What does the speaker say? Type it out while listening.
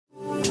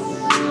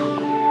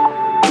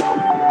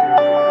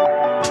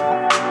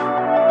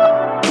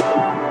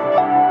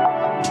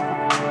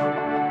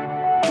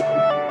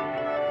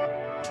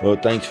Well,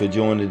 thanks for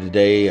joining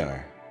today,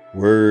 our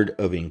word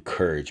of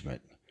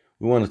encouragement.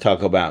 We want to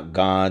talk about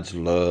God's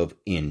love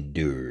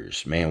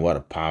endures. Man, what a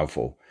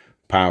powerful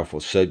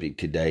subject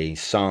today.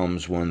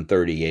 Psalms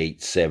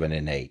 138, 7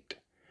 and 8.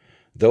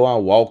 Though I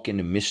walk in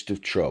the midst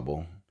of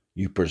trouble,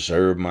 you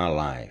preserve my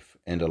life,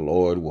 and the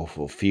Lord will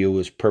fulfill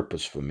his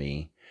purpose for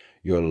me.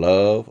 Your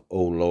love,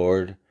 O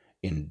Lord,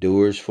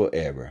 endures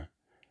forever.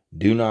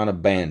 Do not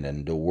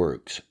abandon the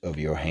works of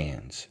your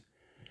hands.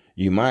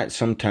 You might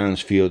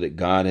sometimes feel that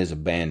God has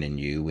abandoned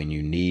you when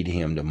you need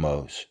him the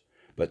most.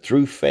 But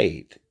through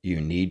faith, you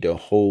need to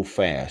hold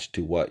fast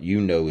to what you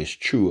know is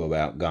true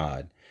about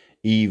God,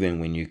 even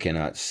when you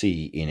cannot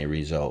see any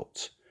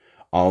results.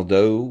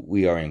 Although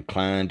we are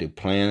inclined to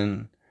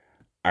plan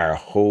our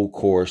whole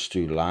course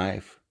through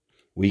life,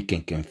 we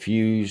can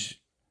confuse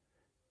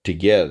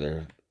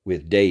together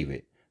with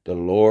David. The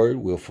Lord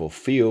will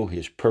fulfill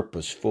his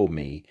purpose for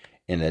me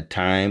in the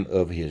time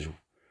of his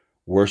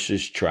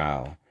worstest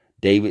trial.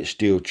 David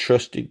still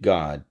trusted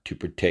God to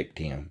protect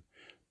him.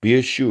 Be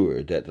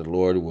assured that the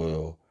Lord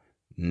will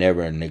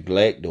never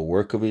neglect the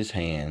work of his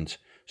hands.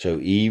 So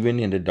even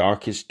in the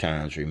darkest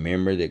times,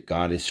 remember that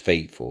God is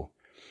faithful,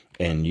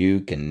 and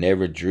you can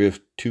never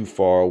drift too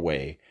far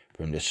away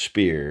from the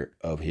spirit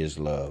of his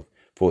love.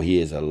 For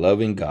he is a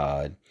loving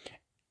God.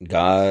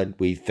 God,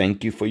 we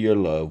thank you for your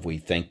love. We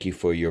thank you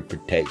for your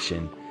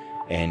protection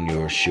and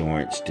your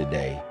assurance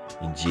today.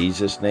 In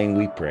Jesus' name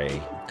we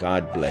pray.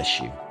 God bless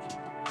you.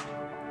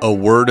 A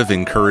Word of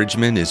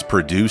Encouragement is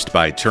produced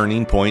by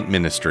Turning Point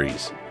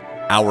Ministries.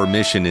 Our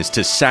mission is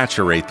to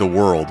saturate the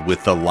world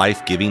with the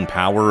life-giving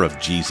power of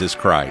Jesus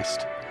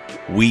Christ.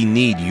 We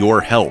need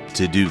your help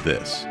to do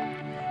this.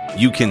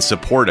 You can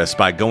support us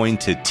by going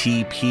to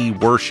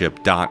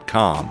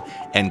tpworship.com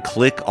and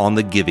click on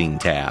the Giving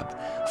tab.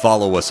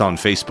 Follow us on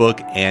Facebook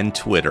and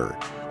Twitter.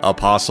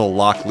 Apostle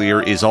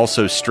Locklear is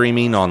also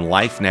streaming on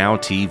Life Now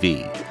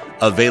TV.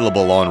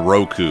 Available on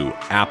Roku,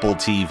 Apple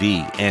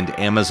TV, and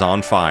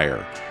Amazon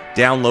Fire.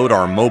 Download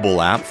our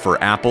mobile app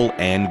for Apple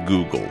and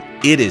Google.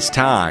 It is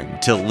time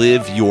to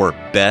live your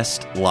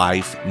best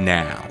life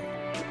now.